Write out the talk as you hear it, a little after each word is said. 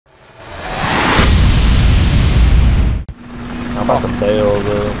about to bail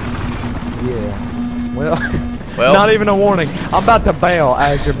though. Yeah. Well, Well, not even a warning. I'm about to bail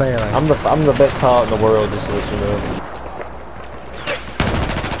as you're bailing. I'm the best pilot in the world, just to let you know.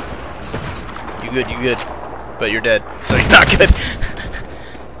 you good. But you're dead, so you're not good.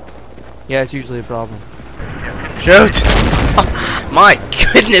 Yeah, it's usually a problem. Shoot! My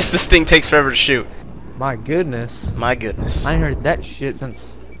goodness, this thing takes forever to shoot. My goodness. My goodness. I ain't heard that shit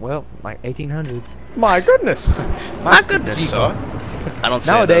since, well, like 1800s. My goodness. My goodness, sir. I don't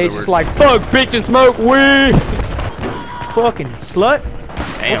say Nowadays, it's like, fuck, bitch, and smoke weed. Fucking slut.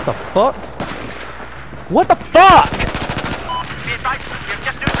 Damn. What the fuck? What the fuck?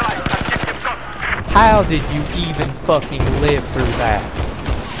 How did you even fucking live through that?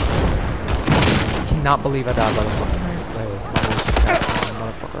 I cannot believe I died by the fucking man's blade.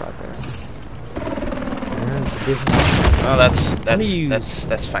 Motherfucker right there. There's the difference. Oh,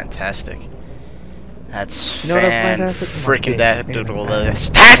 that's fantastic. That's You know what else fantastic? freaking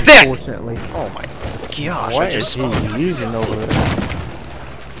fantastic. Unfortunately. Oh my gosh! What I just is he using over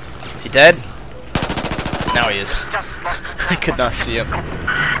there? Is he dead? Now he is. I could not see him.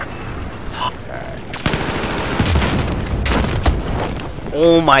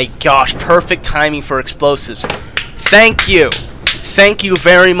 Oh my gosh, perfect timing for explosives. Thank you. Thank you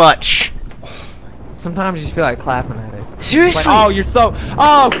very much. Sometimes you just feel like clapping at it. Seriously? Like, oh, you're so.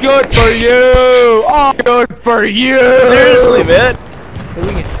 Oh, good for you. Oh, good for you. Seriously, man. We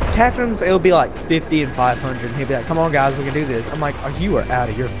can, Catrums, it'll be like 50 and 500, and he'll be like, come on, guys, we can do this. I'm like, oh, you are out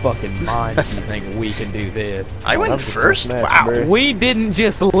of your fucking mind if you think we can do this. I went first? Wow. We didn't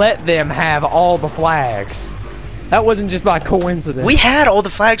just let them have all the flags. That wasn't just by coincidence. We had all the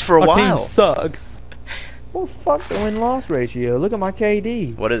flags for a Our while. team sucks. Well, fuck the win-loss ratio. Look at my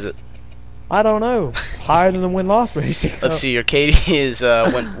KD. What is it? I don't know. Higher than the win-loss ratio. Let's see, your KD is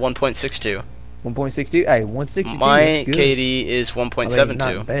 1.62. 1.62? Hey, 162. My that's good. KD is 1.72.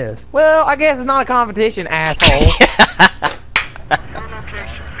 Not the best. Well, I guess it's not a competition, asshole.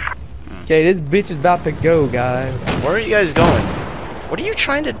 Okay, this bitch is about to go, guys. Where are you guys going? What are you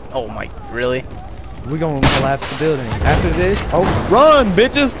trying to... Oh my... Really? We're gonna collapse the building. After this... Oh, run,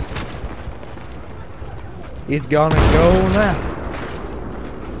 bitches! It's gonna go now.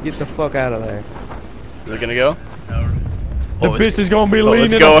 Get the fuck out of there. Is it gonna go? The bitch is gonna be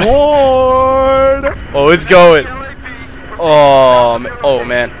leaning going. forward. Oh, it's going. Oh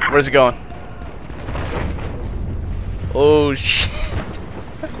man. Where's it going? Oh shit.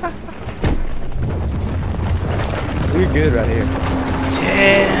 We're good right here.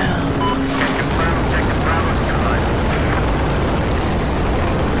 Damn.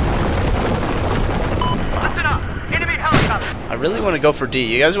 Listen up. Enemy helicopter. I really want to go for D.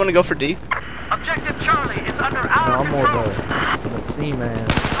 You guys want to go for D? Objective Charlie is under No, our I'm more control. of a C-man. You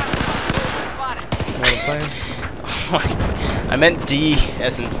know what I'm saying? I meant D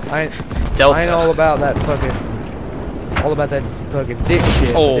as in I Delta. ain't all about that fucking dick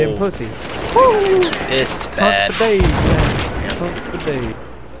shit. Oh. Them pussies. It's bad. Hunt for days, man. Hunt for days.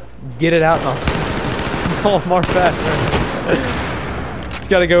 Get it out now. Oh, more faster.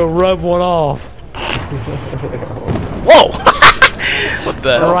 Gotta go rub one off. Whoa! What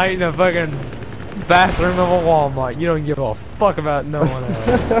the hell? Right in the fucking bathroom of a Walmart. You don't give a fuck about no one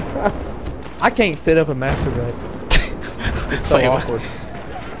else. I can't sit up and masturbate. It's so Wait, what? awkward.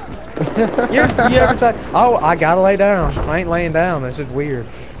 you ever try? Oh, I gotta lay down. I ain't laying down. It's just weird.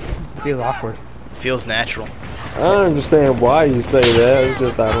 It feels awkward. Feels natural. I don't understand why you say that. It's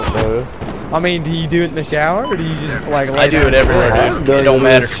just I don't know. I mean, do you do it in the shower or do you just like lay I do down it everywhere, I've dude. done It don't in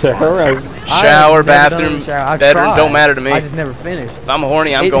matter. the shower. Shower, I've never done it in bathroom, the shower. I've bedroom, tried. don't matter to me. I just never finished. If I'm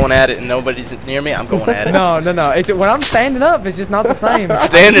horny, I'm going at it, and nobody's near me, I'm going at it. No. It's when I'm standing up. It's just not the same.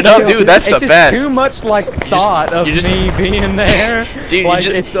 Standing up, dude, that's the it's best. just too much like thought of you just- me being there. Dude, like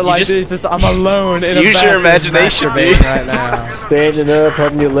you it's just- like you just- it's just I'm alone in a use your bathroom imagination, masturbating dude. right now. Standing up,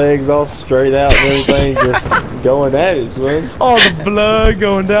 having your legs all straight out and everything, just going at it, son. All the blood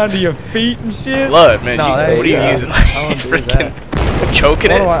going down to your feet and shit. Blood, man. No, that What are you ain't- using? I Like, don't do freaking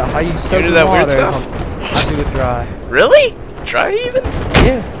choking it? I use soap do and that weird water. stuff? I do it dry. Really? Try even?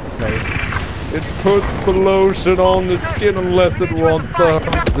 Yeah. Nice. It puts the lotion on the skin unless it wants to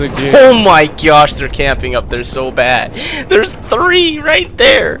again. Oh my gosh, they're camping up there so bad. There's 3 right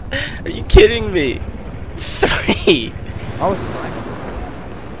there. Are you kidding me? 3. I was sniping.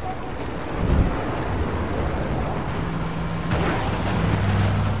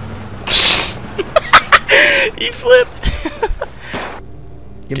 He flipped.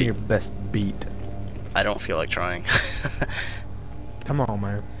 Give me your best beat. I don't feel like trying. Come on,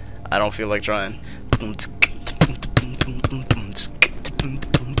 man. I don't feel like trying.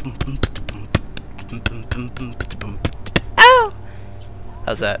 Ow!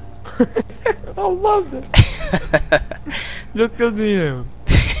 How's that? I loved it. Just cause he knew.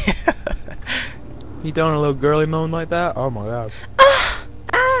 He throwing a little girly moan like that? Oh my god.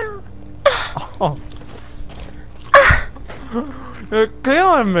 Oh. You're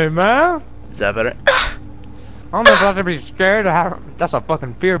killing me, man. Is that better? I don't know if I have to be scared or how. That's a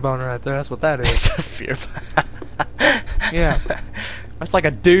fucking fear boner right there. That's what that is. It's a fear. Yeah. That's like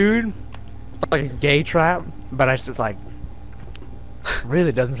a dude. Like a gay trap. But it's just like.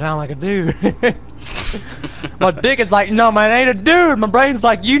 Really doesn't sound like a dude. My dick is like, no man, it ain't a dude. My brain's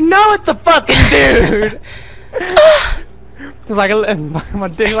like, you know it's a fucking dude. It's like, my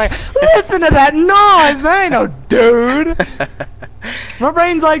dick's like, listen to that noise, that ain't no dude. My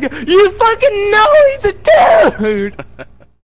brain's like, you fucking know he's a dude.